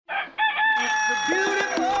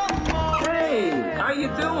Hey, how you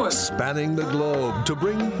doing? Spanning the globe to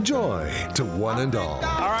bring joy to one and all.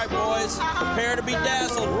 All right, boys, prepare to be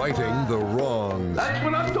dazzled. Righting the wrongs. That's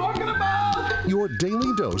what I'm talking about! Your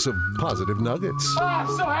daily dose of positive nuggets. Oh, I'm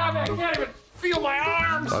so happy I can't even feel my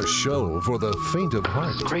arms! A show for the faint of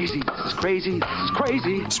heart. Crazy, it's crazy, it's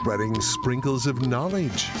crazy. Spreading sprinkles of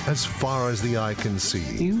knowledge as far as the eye can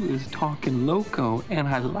see. You is talking loco, and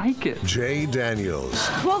I like it. Jay Daniels.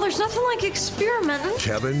 Well, there's nothing like experimenting.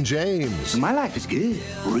 Kevin James. My life is good,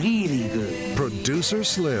 really good. Producer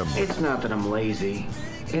Slim. It's not that I'm lazy.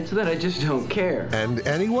 It's that I just don't care. And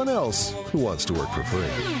anyone else who wants to work for free.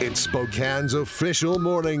 It's Spokane's official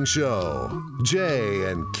morning show. Jay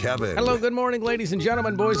and Kevin. Hello, good morning, ladies and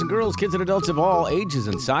gentlemen, boys and girls, kids and adults of all ages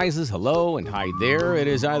and sizes. Hello and hi there. It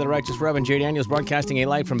is I, the Righteous Reverend Jay Daniels, broadcasting a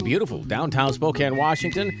live from beautiful downtown Spokane,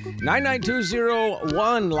 Washington.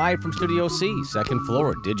 99201, live from Studio C, second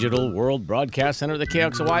floor, Digital World Broadcast Center, the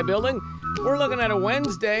KXOY building. We're looking at a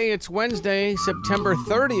Wednesday. It's Wednesday, September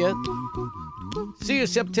 30th. See you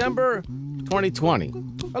September 2020.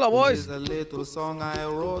 Hello, boys.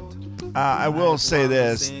 I will say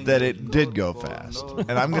this, that it did go fast.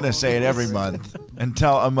 And I'm going to say it every month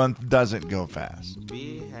until a month doesn't go fast.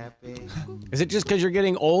 Is it just because you're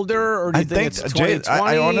getting older, or do you think it's 2020?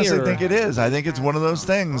 I honestly think it is. I think it's one of those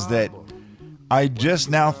things that I just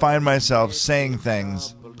now find myself saying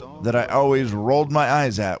things that I always rolled my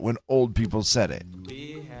eyes at when old people said it.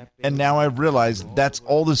 And now I've realized that's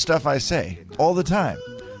all the stuff I say all the time.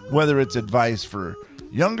 Whether it's advice for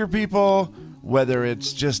younger people, whether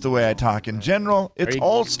it's just the way I talk in general, it's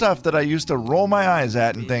all stuff that I used to roll my eyes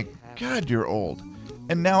at and think, God, you're old.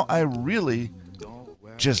 And now I really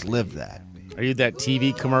just live that. Are you that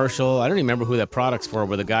TV commercial? I don't even remember who that product's for,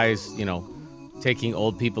 where the guy's, taking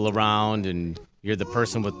old people around and you're the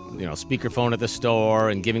person with, speakerphone at the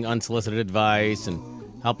store and giving unsolicited advice and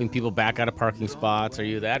helping people back out of parking spots. Are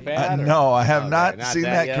you that bad? No, I have not seen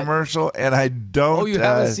that commercial, and I don't. Oh, you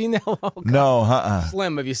haven't seen that? Oh, no,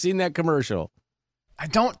 Slim, have you seen that commercial? I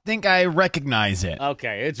don't think I recognize it.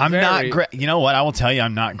 Okay, I'm not great. You know what? I will tell you,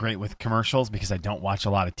 I'm not great with commercials because I don't watch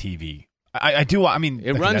a lot of TV. I do. I mean,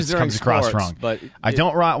 it runs during comes across sports, wrong, but I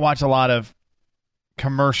don't watch a lot of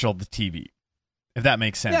commercial TV. If that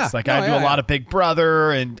makes sense. Yeah, I do a lot of Big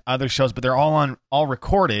Brother and other shows, but they're all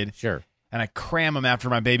recorded. Sure. And I cram them after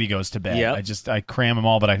my baby goes to bed. Yep. I cram them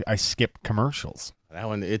all, but I skip commercials. That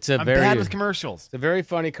one, I'm bad with commercials. It's a very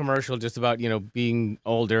funny commercial just about, being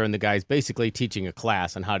older, and the guy's basically teaching a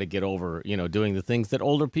class on how to get over, doing the things that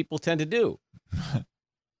older people tend to do.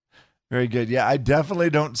 Very good. Yeah, I definitely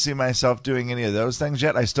don't see myself doing any of those things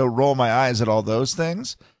yet. I still roll my eyes at all those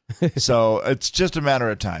things. So it's just a matter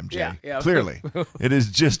of time, Jay. Yeah. Clearly, it is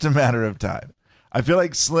just a matter of time. I feel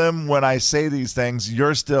like, Slim, when I say these things,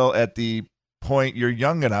 you're still at the point you're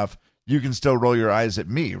young enough, you can still roll your eyes at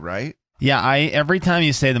me, right? Yeah, every time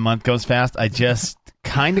you say the month goes fast, I just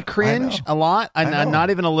kind of cringe a lot. Not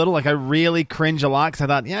even a little. Like, I really cringe a lot because I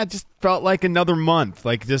thought, it just felt like another month.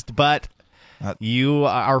 But you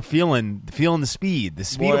are feeling the speed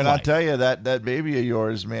of Boy, and life. I'll tell you, that baby of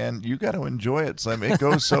yours, man, you got to enjoy it, Slim. It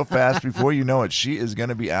goes so fast before you know it, she is going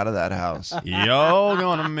to be out of that house. You're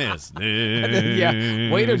going to miss this.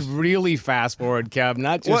 Yeah, way to really fast forward, Kev.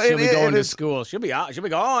 Not just she'll be going to school. She'll be out. She'll be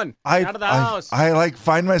gone. Out of the house. I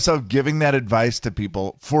find myself giving that advice to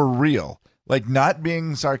people for real. Like, not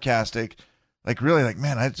being sarcastic. Like, really,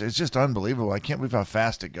 man, it's just unbelievable. I can't believe how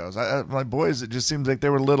fast it goes. My boys, it just seems like they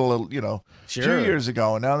were little, 2 years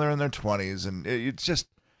ago, and now they're in their 20s. And it's just,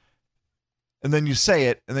 and then you say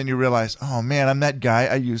it, and then you realize, oh, man, I'm that guy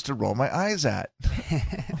I used to roll my eyes at.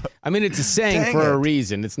 I mean, it's a saying for a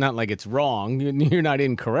reason. It's not like it's wrong. You're not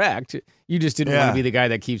incorrect. You just didn't want to be the guy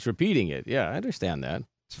that keeps repeating it. Yeah, I understand that.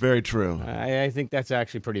 It's very true. I think that's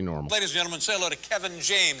actually pretty normal. Ladies and gentlemen, say hello to Kevin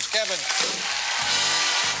James. Kevin.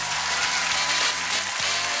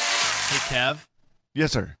 Hey, Kev.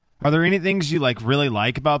 Yes, sir. Are there any things you really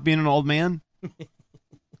like about being an old man?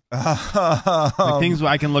 Like things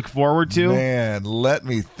I can look forward to? Man, let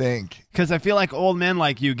me think. Because I feel like old men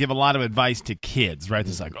like you give a lot of advice to kids, right?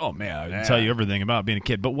 It's like, oh, man, I can tell you everything about being a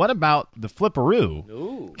kid. But what about the flipperoo?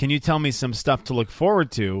 Ooh. Can you tell me some stuff to look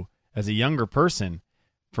forward to as a younger person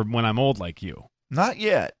for when I'm old like you? Not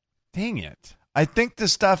yet. Dang it. I think the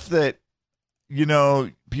stuff that,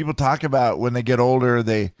 people talk about when they get older,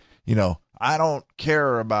 they, I don't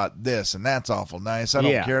care about this, and that's awful nice. I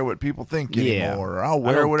don't care what people think anymore. Or I'll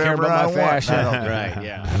wear whatever I want. Right,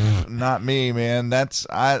 yeah. Not me, man. That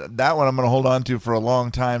one I'm going to hold on to for a long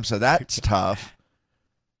time, so that's tough.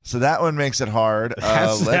 So that one makes it hard.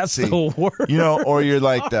 Let's see. The worst. Or you're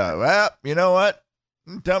like, well, you know what?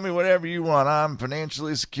 Tell me whatever you want. I'm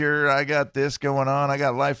financially secure. I got this going on. I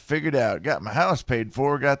got life figured out. Got my house paid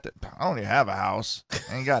for. I don't even have a house.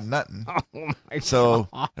 I ain't got nothing. So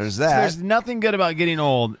there's that. There's nothing good about getting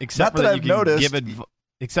old except for that you can give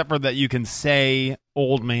except for that you can say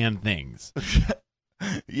old man things.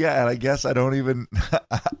 Yeah, and I guess I don't even.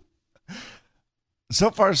 So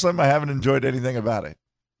far, Slim, I haven't enjoyed anything about it.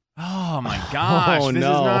 Oh my gosh! This is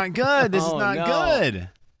not good. This is not good.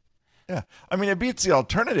 Yeah, I mean, it beats the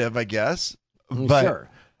alternative, I guess. But, sure.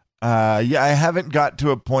 Yeah, I haven't got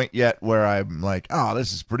to a point yet where I'm like, oh,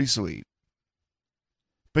 this is pretty sweet.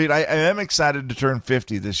 But I am excited to turn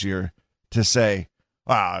 50 this year to say,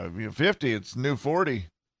 wow, 50, it's new 40.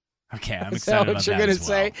 Okay, I'm Is that excited what about you're that going as to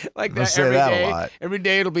say? well. Like I'll that say every that a day? lot. Every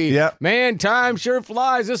day it'll be, Yep. man, time sure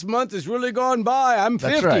flies. This month has really gone by. I'm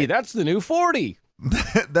 50. That's right. That's the new 40.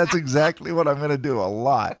 That's exactly what I'm going to do a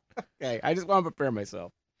lot. Okay, I just want to prepare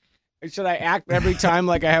myself. Should I act every time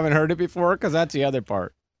like I haven't heard it before? Because that's the other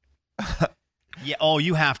part. Yeah. Oh,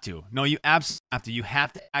 you have to. No, you absolutely have to. You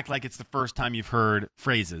have to act like it's the first time you've heard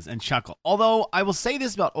phrases and chuckle. Although I will say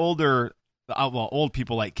this about old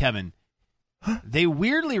people like Kevin, they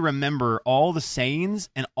weirdly remember all the sayings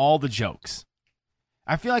and all the jokes.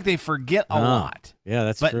 I feel like they forget a lot. Yeah,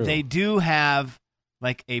 that's but true. But they do have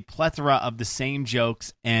like a plethora of the same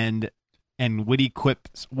jokes and witty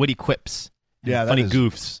quips, and funny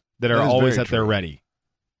goofs that are always at their ready.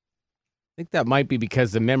 I think that might be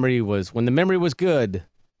because when the memory was good,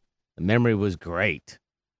 the memory was great.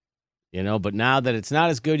 But now that it's not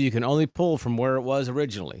as good, you can only pull from where it was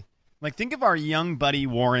originally. Like, think of our young buddy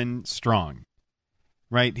Warren Strong,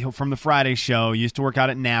 right? From the Friday show, used to work out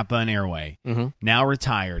at Napa and Airway, now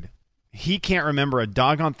retired. He can't remember a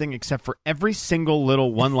doggone thing except for every single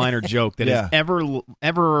little one-liner joke that has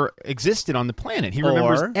ever existed on the planet. He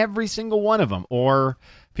remembers every single one of them, or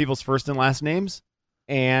people's first and last names.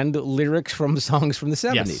 And lyrics from songs from the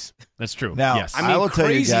 70s. Yes, that's true. Now, yes. I mean, I will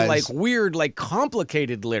tell you crazy, guys, like weird, like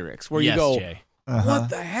complicated lyrics where you go, Jay. what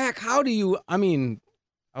the heck? How do you, I mean,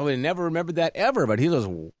 I would have never remembered that ever, but he goes,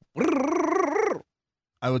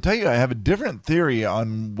 I will tell you, I have a different theory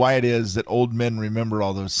on why it is that old men remember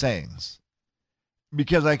all those sayings.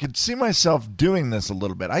 Because I could see myself doing this a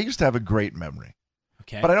little bit. I used to have a great memory.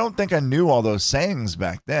 Okay. But I don't think I knew all those sayings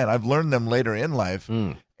back then. I've learned them later in life.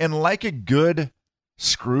 And like a good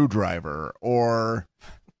screwdriver or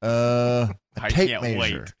a tape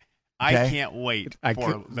measure. I can't wait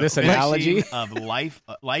for this the analogy of life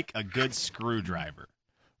like a good screwdriver.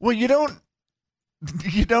 Well, you don't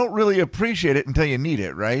really appreciate it until you need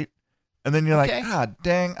it, right? And then you're like,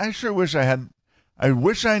 dang, I sure wish I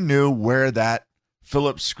wish I knew where that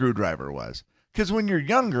Phillips screwdriver was. Because when you're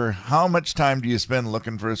younger, how much time do you spend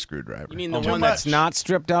looking for a screwdriver? You mean the one that's not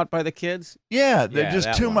stripped out by the kids? Yeah, they're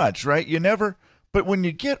just too much, right? But when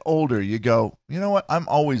you get older, you go, you know what? I'm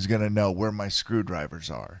always going to know where my screwdrivers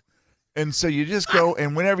are. And so you just go,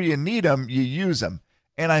 and whenever you need them, you use them.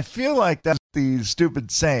 And I feel like that's these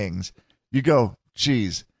stupid sayings. You go,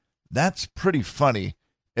 geez, that's pretty funny.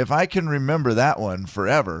 If I can remember that one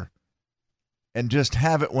forever and just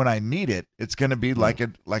have it when I need it, it's going to be like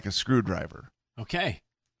a screwdriver. Okay,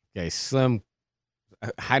 Slim,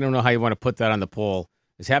 I don't know how you want to put that on the poll.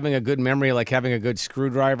 Is having a good memory like having a good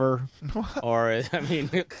screwdriver? Or, I mean...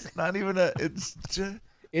 Not even it's just...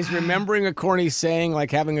 Is remembering a corny saying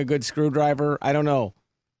like having a good screwdriver? I don't know.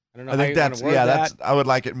 I think that's I would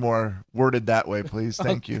like it more worded that way, please.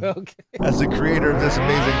 Thank you. Okay. As the creator of this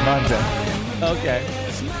amazing content. Okay.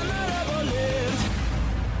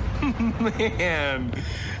 Man,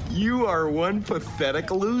 you are one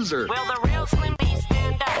pathetic loser. Will the real Slim B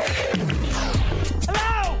stand up?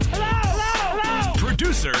 Hello!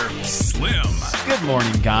 Producer Slim. Good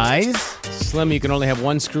morning, guys. Slim, you can only have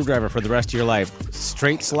one screwdriver for the rest of your life.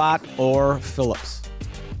 Straight slot or Phillips?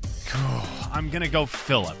 I'm going to go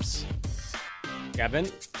Phillips. Kevin?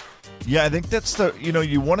 Yeah, I think that's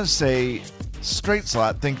you want to say straight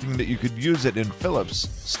slot thinking that you could use it in Phillips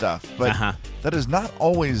stuff, but that is not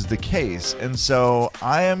always the case. And so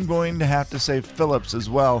I am going to have to say Phillips as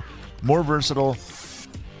well. More versatile,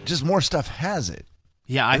 just more stuff has it.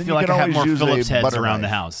 Yeah, I feel like I have more Phillips heads around the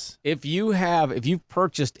house. If you've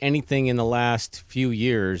purchased anything in the last few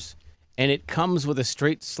years and it comes with a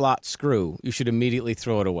straight slot screw, you should immediately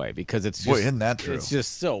throw it away because it's just, boy, isn't that true? It's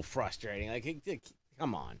just so frustrating. Like,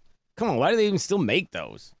 come on. Why do they even still make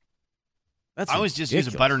those? I always just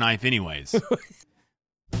use a butter knife anyways.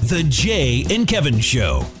 The Jay and Kevin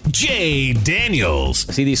Show. Jay Daniels.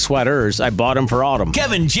 See these sweaters? I bought them for autumn.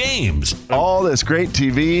 Kevin James. All this great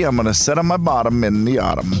TV, I'm going to set on my bottom in the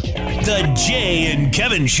autumn. The Jay and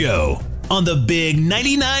Kevin Show on the Big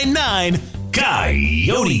 99.9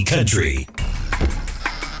 Coyote Country.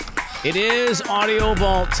 It is Audio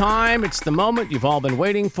Vault time. It's the moment you've all been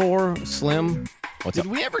waiting for. Slim, what's Did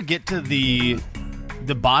up? we ever get to the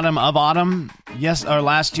bottom of autumn? Yes, or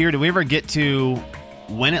last year? Did we ever get to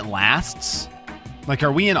when it lasts? Like,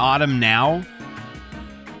 are we in autumn now?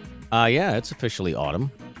 Yeah, it's officially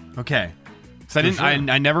autumn. Okay. So For sure.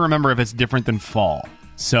 I never remember if it's different than fall.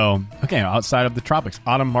 So, okay, outside of the tropics,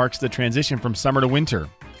 autumn marks the transition from summer to winter.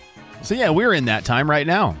 So yeah, we're in that time right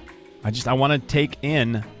now. I want to take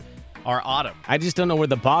in our autumn. I just don't know where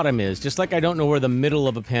the bottom is. Just like I don't know where the middle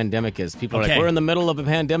of a pandemic is. People are like, Okay. we're in the middle of a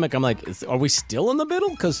pandemic. I'm like, are we still in the middle?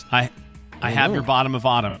 Because I have your bottom of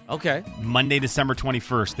autumn. Okay. Monday, December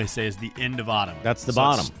 21st, they say, is the end of autumn. That's the So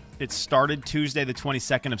bottom. It started Tuesday, the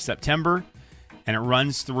 22nd of September, and it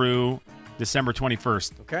runs through December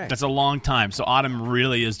 21st. Okay. That's a long time. So autumn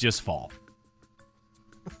really is just fall.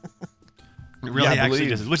 It really Yeah, I actually believe.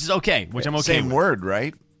 just is, which is okay, which I'm okay Same with. word,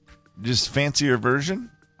 right? Just fancier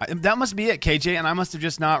version? That must be it, KJ, and I must have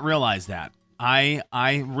just not realized that. I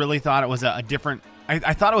really thought it was a different...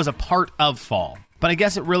 I thought it was a part of fall, but I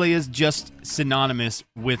guess it really is just synonymous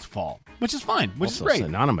with fall, which is fine, which Also is great.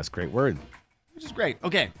 synonymous, great word. Which is great.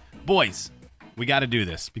 Okay, boys, we got to do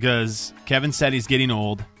this because Kevin said he's getting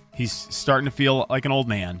old. He's starting to feel like an old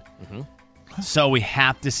man. So we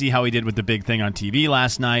have to see how he did with the big thing on TV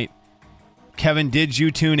last night. Kevin, did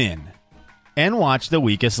you tune in and watch The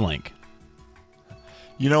Weakest Link?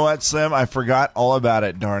 You know what, Slim? I forgot all about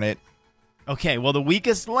it, darn it. Okay, well, The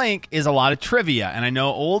Weakest Link is a lot of trivia, and I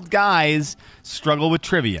know old guys struggle with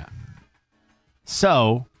trivia.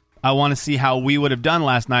 So I want to see how we would have done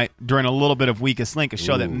last night during a little bit of Weakest Link, a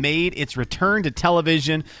show that made its return to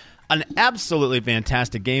television, an absolutely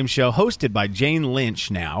fantastic game show hosted by Jane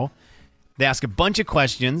Lynch now. They ask a bunch of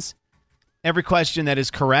questions. Every question that is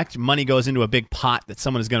correct, money goes into a big pot that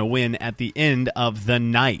someone is going to win at the end of the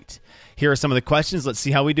night. Here are some of the questions. Let's see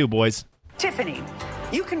how we do, boys. Tiffany,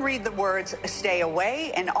 you can read the words stay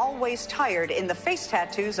away and always tired in the face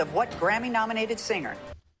tattoos of what Grammy-nominated singer?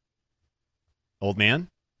 Old man?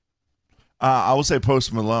 I will say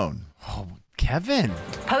Post Malone. Oh, Kevin.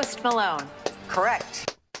 Post Malone.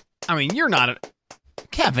 Correct. I mean, you're not a...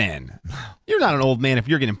 Kevin, you're not an old man if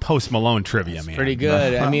you're getting Post Malone trivia, man. Pretty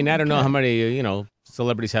good. I mean, I don't know how many,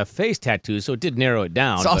 celebrities have face tattoos, so it did narrow it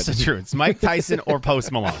down. It's also true. It's Mike Tyson or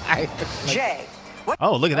Post Malone. Jay.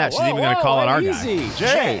 Oh, look at that. She's even going to call it our easy. guy.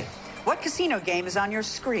 Jay. What casino game is on your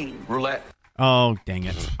screen? Roulette. Oh, dang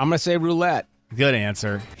it. I'm going to say roulette. Good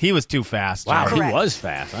answer. He was too fast. Wow, Jerry. he was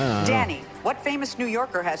fast. I don't know. Danny, what famous New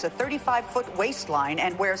Yorker has a 35-foot waistline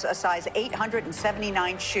and wears a size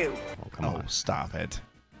 879 shoe? Oh, come on. Stop it.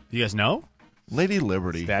 You guys know? Lady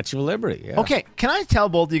Liberty. Statue of Liberty, yeah. Okay, can I tell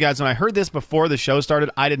both of you guys, when I heard this before the show started,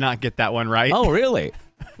 I did not get that one right. Oh, really?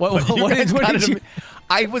 What You guys got did it you...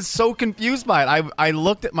 I was so confused by it. I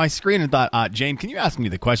looked at my screen and thought, Jane, can you ask me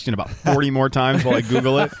the question about 40 more times while I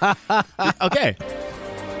Google it? Okay.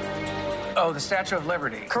 Oh, the Statue of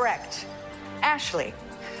Liberty. Correct. Ashley,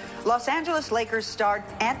 Los Angeles Lakers star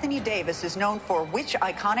Anthony Davis is known for which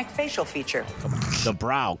iconic facial feature? The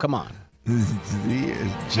brow, come on.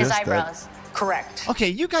 His eyebrows. Correct. Okay,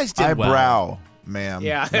 you guys did well. Eyebrow, ma'am.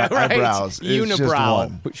 Yeah, Not right. eyebrows. It's just Unibrow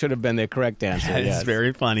one. should have been the correct answer. That yes. is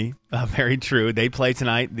very funny. Very true. They play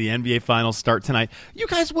tonight. The NBA Finals start tonight. You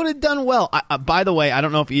guys would have done well. By the way, I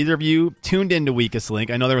don't know if either of you tuned into Weakest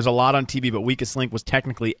Link. I know there was a lot on TV, but Weakest Link was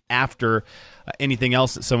technically after anything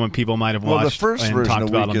else that some people might have watched. Well, the first and version talked of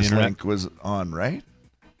about on the Weakest internet. Link was on, right?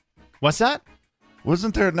 What's that?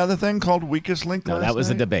 Wasn't there another thing called Weakest Link? No, last that was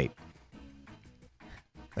a night? debate.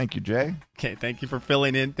 Thank you, Jay. Okay, thank you for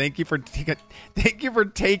filling in. Thank you for taking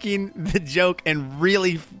the joke and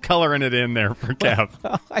really coloring it in there for Kev.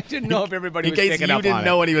 I didn't know if everybody in was case picking you up didn't on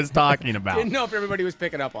know it. what he was talking about. Didn't know if everybody was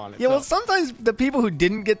picking up on it. Yeah, well, so. sometimes the people who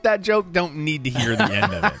didn't get that joke don't need to hear the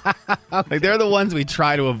end of it. Like, they're the ones we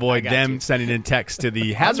try to avoid them sending in text to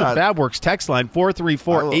the Hazard Fab Works text line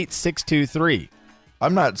 434-8623.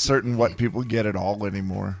 I'm not certain what people get at all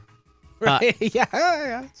anymore. Right?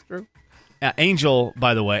 yeah, it's true. Angel,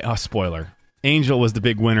 by the way, spoiler. Angel was the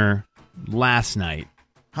big winner last night.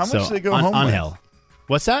 How much did they go on, home on with? Hell.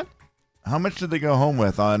 What's that? How much did they go home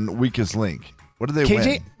with on Weakest Link? What did they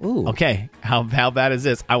KJ? win? Okay, how bad is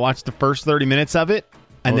this? I watched the first 30 minutes of it,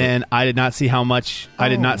 and then I did not see how much. I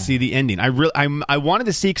did not see the ending. I wanted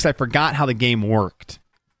to see because I forgot how the game worked.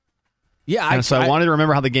 Yeah, And so I wanted to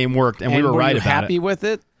remember how the game worked, and we were right you about happy it. with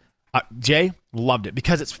it? Jay loved it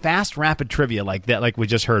because it's fast, rapid trivia like that, like we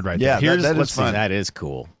just heard right Yeah, there. that is Let's see, fun. that is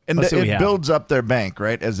cool. And Let's see what we it have. builds up their bank,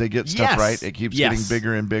 right? As they get stuff Yes. right, it keeps Yes. getting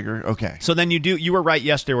bigger and bigger. Okay. So then you were right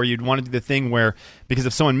yesterday where you'd want to do the thing where, because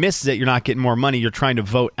if someone misses it, you're not getting more money. You're trying to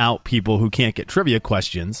vote out people who can't get trivia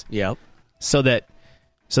questions. Yep. So that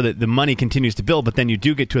the money continues to build, but then you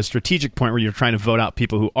do get to a strategic point where you're trying to vote out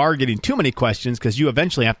people who are getting too many questions because you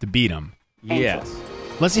eventually have to beat them. Yes.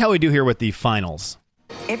 Let's see how we do here with the finals.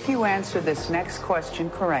 If you answer this next question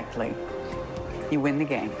correctly, you win the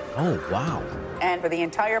game. Oh, wow. And for the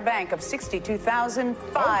entire bank of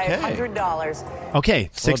 $62,500. Okay,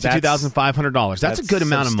 $62,500. That's a good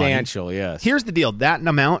amount of money. Substantial, yes. Here's the deal. That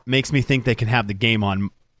amount makes me think they can have the game on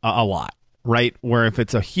a lot, right? Where if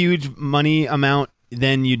it's a huge money amount,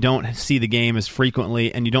 then you don't see the game as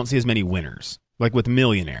frequently and you don't see as many winners. Like with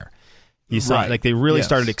Millionaire. You saw, Right. like they really Yes.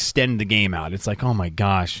 started to extend the game out. It's like, oh my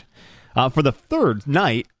gosh. For the third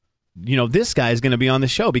night, this guy is going to be on the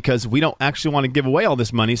show because we don't actually want to give away all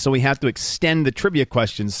this money, so we have to extend the trivia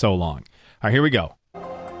questions so long. All right, here we go.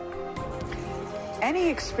 Any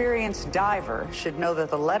experienced diver should know that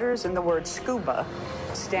the letters in the word scuba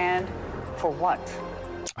stand for what?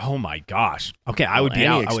 Oh my gosh. Okay, I would be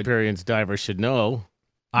Any out. experienced diver should know.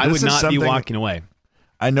 I This would is not be something- walking away.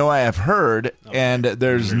 I know I have heard, and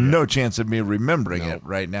there's no chance of me remembering it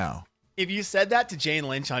right now. If you said that to Jane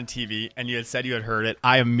Lynch on TV and you had said you had heard it,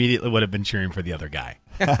 I immediately would have been cheering for the other guy.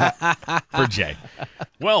 For Jay.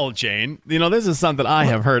 Well, Jane, this is something I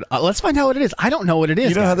have heard. Let's find out what it is. I don't know what it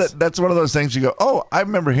is. You know how guys. that's one of those things you go, oh, I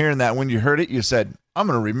remember hearing that. When you heard it, you said, I'm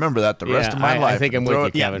going to remember that the rest of my life. I think I'm and with throw you,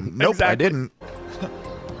 it- Kevin. Nope, I Exactly. didn't.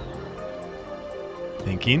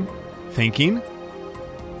 Thinking.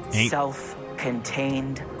 Ain't.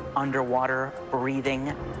 Self-contained underwater breathing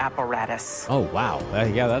apparatus. Oh, wow.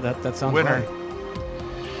 That sounds Winner. right.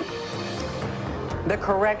 The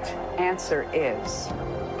correct answer is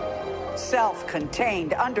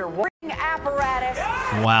self-contained underwater apparatus.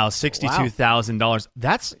 Wow, $62,000.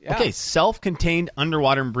 That's okay. Self-contained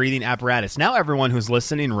underwater breathing apparatus. Now, everyone who's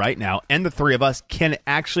listening right now, and the three of us, can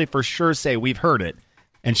actually for sure say we've heard it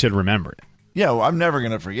and should remember it. Yeah, well, I'm never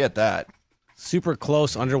going to forget that. Super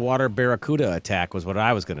close underwater barracuda attack was what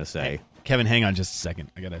I was going to say. Hey, Kevin, hang on just a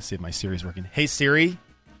second. I got to see if my Siri's working. Hey, Siri,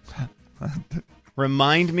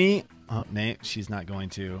 remind me. Oh, Nate, she's not going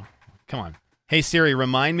to. Come on. Hey, Siri,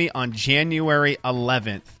 remind me on January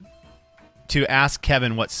 11th to ask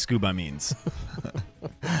Kevin what scuba means.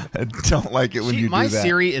 I don't like it when you do My that.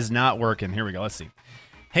 Siri is not working. Here we go. Let's see.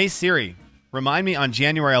 Hey, Siri, remind me on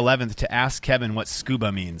January 11th to ask Kevin what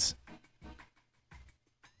scuba means.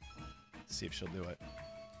 Let's see if she'll do it.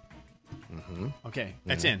 Okay,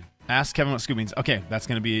 it's in. Ask Kevin what scuba means. Okay, that's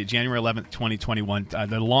going to be January 11th, 2021.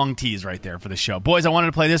 The long tease right there for the show. Boys, I wanted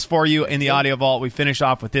to play this for you in the audio vault. We finished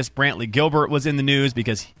off with this. Brantley Gilbert was in the news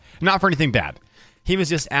because, not for anything bad, he was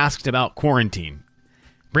just asked about quarantine.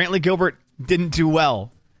 Brantley Gilbert didn't do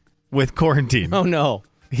well with quarantine. Oh, no.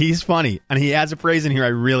 He's funny, and he adds a phrase in here I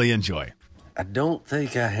really enjoy. I don't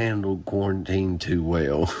think I handled quarantine too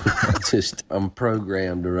well. I'm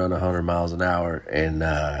programmed to run 100 miles an hour, and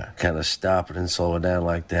kind of stopping and slowing down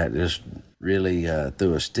like that just really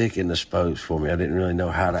threw a stick in the spokes for me. I didn't really know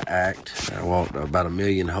how to act. I walked about 1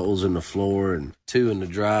 million holes in the floor and 2 in the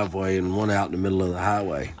driveway and 1 out in the middle of the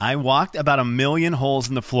highway. I walked about 1 million holes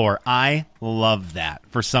in the floor. I love that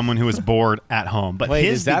for someone who is bored at home. But Wait,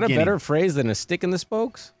 his is that beginning- a better phrase than a stick in the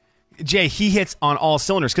spokes? Jay, he hits on all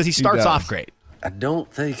cylinders because he starts does. off great. I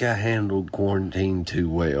don't think I handled quarantine too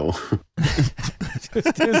well.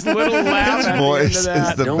 His little laugh His at voice the end of is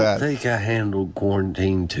that. the I don't best. think I handled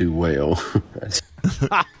quarantine too well.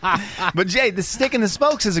 But Jay, the stick in the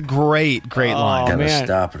spokes is a great line. Kind of man.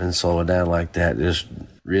 stopping and slowing down like that just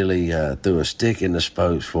really threw a stick in the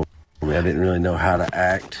spokes for me. I didn't really know how to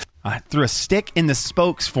act. Threw a stick in the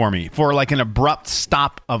spokes for me for like an abrupt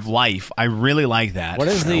stop of life. I really like that. What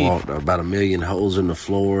is I the... walked about 1 million holes in the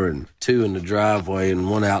floor and 2 in the driveway and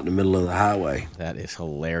 1 out in the middle of the highway. That is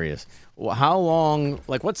hilarious. Well, how long,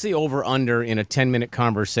 what's the over-under in a 10-minute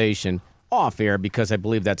conversation off air, because I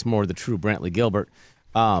believe that's more the true Brantley Gilbert.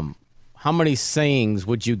 How many sayings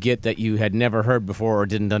would you get that you had never heard before or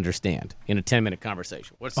didn't understand in a 10-minute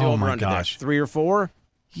conversation? What's the over-under there? 3 or 4?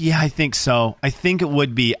 Yeah, I think so. I think it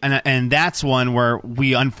would be. And that's one where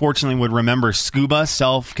we unfortunately would remember scuba,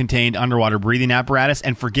 self-contained underwater breathing apparatus,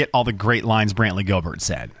 and forget all the great lines Brantley Gilbert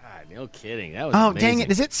said. God, no kidding. That was Oh, amazing. dang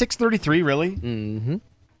it. Is it 6:33, really? Mm-hmm.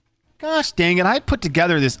 Gosh, dang it. I put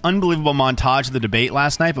together this unbelievable montage of the debate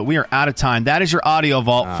last night, but we are out of time. That is your audio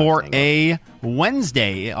vault for a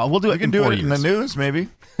Wednesday. We'll do it We can in do 4 it in the years. news, maybe.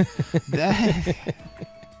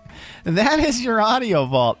 That is your audio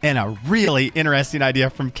vault. And a really interesting idea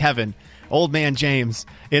from Kevin, Old Man James.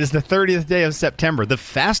 It is the 30th day of September, the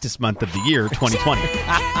fastest month of the year, 2020.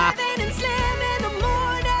 Kevin and Slim in the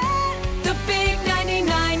morning. The big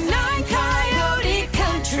 99.9 Coyote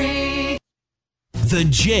Country. The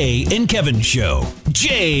Jay and Kevin Show.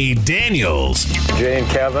 Jay Daniels. Jay and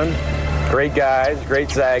Kevin, great guys, great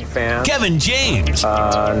Zag fans. Kevin James.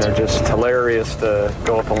 And they're just hilarious to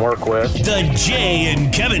go up and work with. The Jay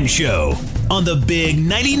and Kevin Show on the big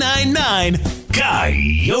 99.9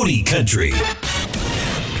 Coyote Country.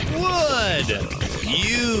 Would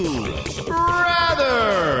you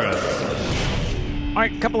rather? All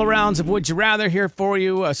right, a couple of rounds of Would You Rather here for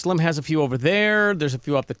you. Slim has a few over there. There's a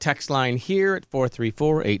few up the text line here at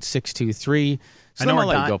 434-8623. Slim, I'll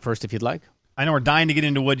let you go first if you'd like. I know we're dying to get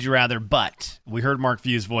into Would You Rather, but we heard Mark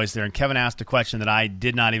View's voice there, and Kevin asked a question that I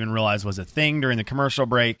did not even realize was a thing during the commercial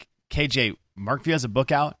break. KJ, Mark View has a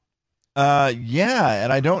book out? Yeah,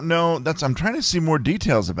 and I don't know. I'm trying to see more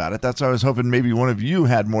details about it. That's why I was hoping maybe one of you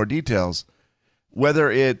had more details.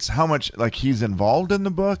 Whether it's how much like he's involved in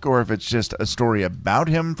the book or if it's just a story about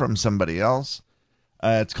him from somebody else.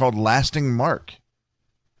 It's called Lasting Mark.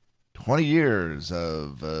 20 years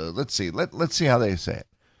of, let's see how they say it.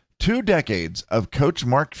 2 decades of Coach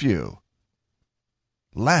Mark Few.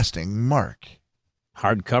 Lasting Mark.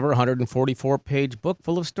 Hardcover, 144-page book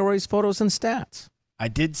full of stories, photos, and stats. I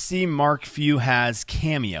did see Mark Few has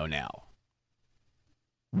Cameo now.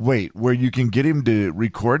 Wait, where you can get him to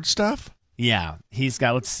record stuff? Yeah, he's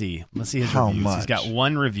got, let's see his How reviews. much? He's got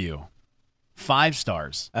 1 review. 5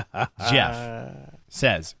 stars. Jeff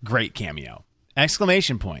says, great Cameo.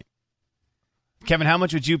 Exclamation point. Kevin, how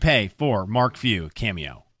much would you pay for Mark Few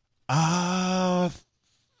Cameo?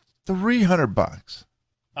 $300.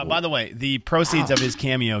 By the way, the proceeds of his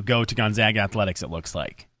Cameo go to Gonzaga Athletics, it looks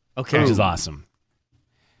like. Okay. Which is awesome.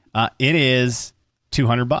 It is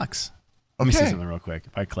 $200. Let me see something real quick.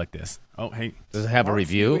 If I click this. Oh, hey. Does it have a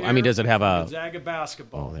review? I mean, does it have a... Gonzaga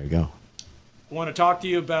basketball. Oh, there you go. I want to talk to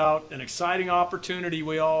you about an exciting opportunity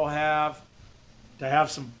we all have to have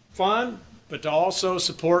some fun, but to also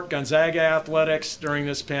support Gonzaga Athletics during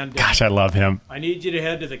this pandemic. Gosh, I love him. I need you to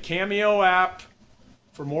head to the Cameo app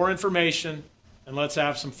for more information, and let's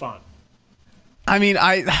have some fun. I mean,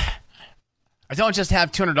 I don't just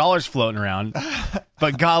have $200 floating around,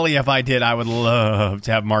 but golly, if I did, I would love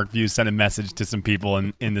to have Mark View send a message to some people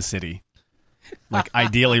in the city. Like,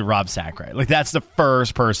 ideally, Rob Sackrite. Like, that's the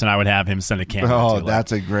first person I would have him send a camera to. Oh, like,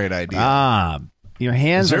 that's a great idea. Your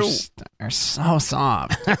hands are so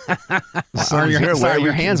soft. Your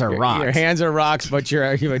hands are rocks. Your hands are rocks, but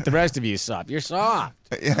the rest of you soft. You're soft.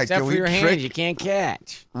 Yeah, except for your hands, you can't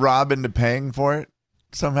catch. Rob into paying for it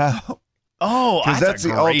somehow. Oh, because that's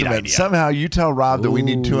the ultimate. Idea. Somehow you tell Rob that we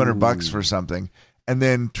need $200 for something, and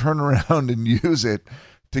then turn around and use it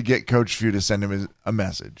to get Coach Few to send him a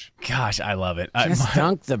message. Gosh, I love it. Just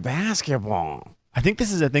dunk the basketball. I think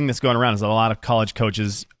this is a thing that's going around. Is that a lot of college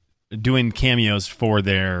coaches doing cameos for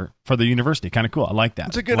the university. Kind of cool. I like that.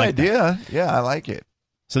 It's a good idea. That. Yeah, I like it.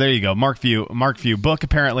 So there you go. Mark Few book,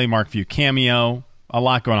 apparently. Mark Few cameo. A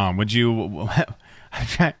lot going on. Would you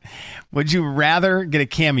rather get a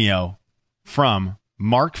cameo from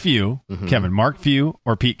Mark Few, Kevin, Mark Few,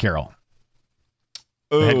 or Pete Carroll,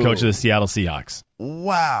 the head coach of the Seattle Seahawks?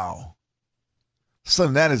 Wow.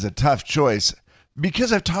 Slim, that is a tough choice.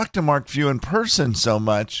 Because I've talked to Mark Few in person so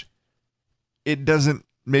much, it doesn't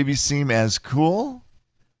maybe seem as cool.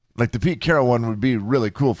 Like the Pete Carroll one would be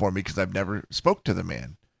really cool for me because I've never spoke to the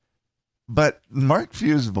man. But Mark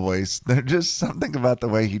Few's voice, there's just something about the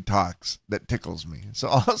way he talks that tickles me. So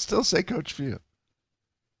I'll still say Coach Few.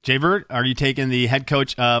 Jay Bird, are you taking the head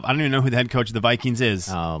coach of, I don't even know who the head coach of the Vikings is.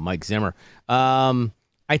 Oh, Mike Zimmer.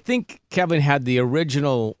 I think Kevin had the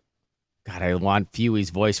original, God, I want Fewey's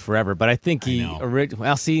voice forever, but I think I'm going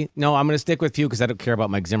to stick with Few because I don't care about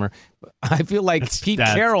Mike Zimmer. I feel like Pete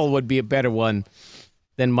Carroll would be a better one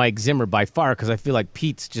than Mike Zimmer by far because I feel like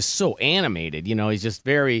Pete's just so animated. You know, he's just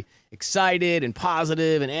very excited and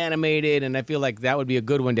positive and animated, and I feel like that would be a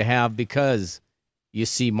good one to have because you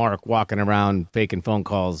see Mark walking around faking phone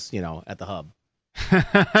calls, at the hub.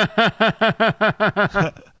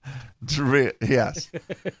 Yes.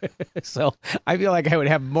 So I feel like I would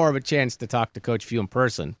have more of a chance to talk to Coach Few in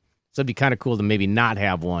person. So it'd be kind of cool to maybe not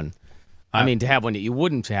have one. To have one that you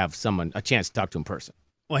wouldn't have a chance to talk to in person.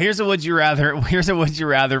 Well, here's a would you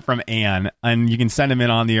rather from Ann, and you can send them in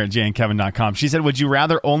on the air at jayandkevin.com. She said, would you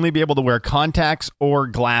rather only be able to wear contacts or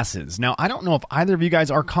glasses? Now, I don't know if either of you guys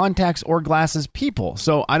are contacts or glasses people,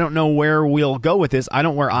 so I don't know where we'll go with this. I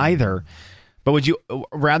don't wear either. But would you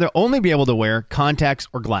rather only be able to wear contacts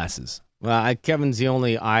or glasses? Well, Kevin's the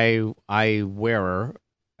only eye wearer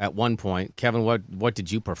at one point. Kevin, what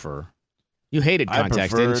did you prefer? You hated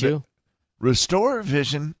contacts, didn't you? Restore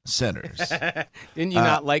Vision Centers. Didn't you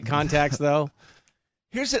not like contacts, though?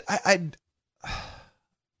 Here's it.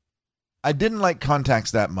 I didn't like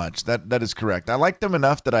contacts that much. That is correct. I liked them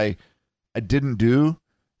enough that I didn't do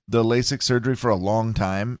the LASIK surgery for a long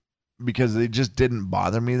time because they just didn't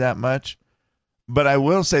bother me that much. But I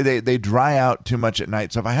will say they dry out too much at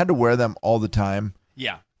night. So if I had to wear them all the time,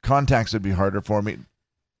 contacts would be harder for me.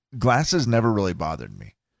 Glasses never really bothered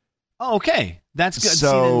me. Oh, okay. That's good.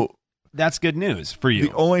 So that's good news for you.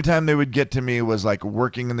 The only time they would get to me was like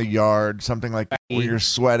working in the yard, something like that, where you're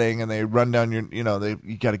sweating and they run down your,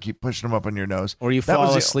 you got to keep pushing them up on your nose. Or you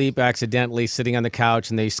fall asleep accidentally sitting on the couch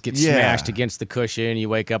and they get smashed against the cushion. You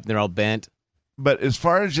wake up and they're all bent. But as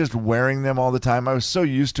far as just wearing them all the time, I was so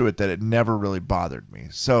used to it that it never really bothered me.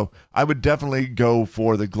 So I would definitely go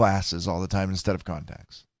for the glasses all the time instead of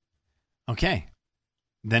contacts. Okay.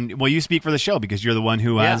 Then, well, you speak for the show because you're the one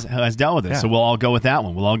who has dealt with it. Yeah. So we'll all go with that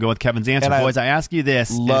one. We'll all go with Kevin's answer. And boys, I ask you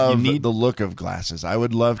this. Love the look of glasses. I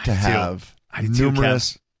would love to have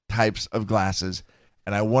numerous types of glasses,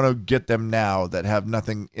 and I want to get them now that have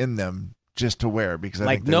nothing in them just to wear because I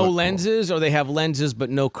think they no look lenses, cool. or they have lenses but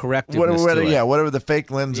no correctiveness whatever the fake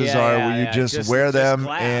lenses are, where you just wear them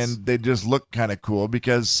and they just look kind of cool.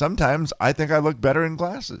 Because sometimes I think I look better in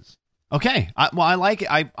glasses. Okay. I like it.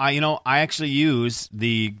 I actually use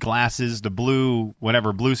the glasses, the blue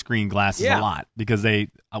screen glasses a lot because they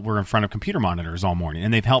were in front of computer monitors all morning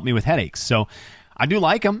and they've helped me with headaches. So I do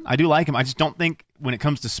like them. I just don't think when it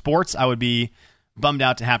comes to sports, I would be bummed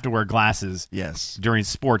out to have to wear glasses during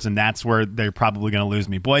sports, and that's where they're probably going to lose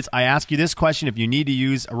me. Boys, I ask you this question. If you need to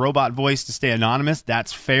use a robot voice to stay anonymous,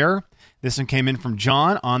 that's fair. This one came in from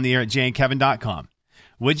John on the air at jandkevin.com.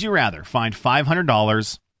 Would you rather find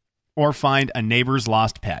 $500 or find a neighbor's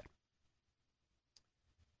lost pet?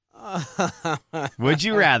 Would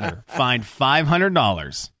you rather find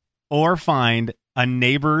 $500 or find a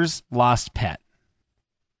neighbor's lost pet?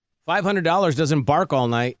 $500 doesn't bark all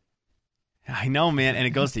night. I know, man, and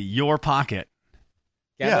it goes to your pocket.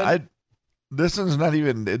 Kevin? This one's not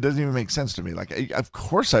even, it doesn't even make sense to me. Like, of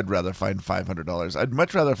course I'd rather find $500. I'd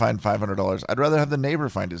much rather find $500. I'd rather have the neighbor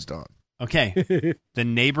find his dog. Okay. The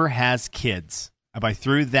neighbor has kids. I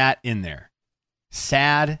threw that in there.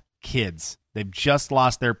 Sad kids. They've just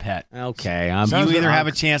lost their pet. Okay. You either have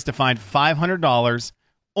a chance to find $500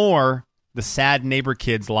 or the sad neighbor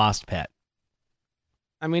kid's lost pet.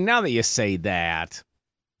 I mean, now that you say that.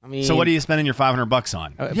 I mean, so what are you spending your $500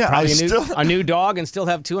 on? Probably a new dog and still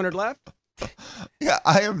have 200 left? Yeah,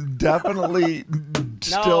 I am definitely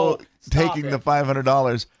still taking the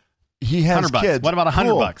 $500. He has kids. What about $100?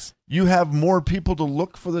 Cool. You have more people to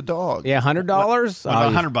look for the dog. Yeah, $100? What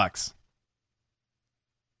about $100?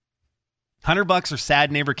 $100 or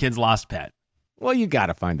sad neighbor kid's lost pet? Well, you got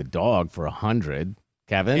to find the dog for $100,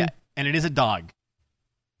 Kevin. Yeah, and it is a dog.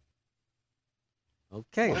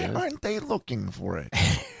 Okay. Why aren't they looking for it?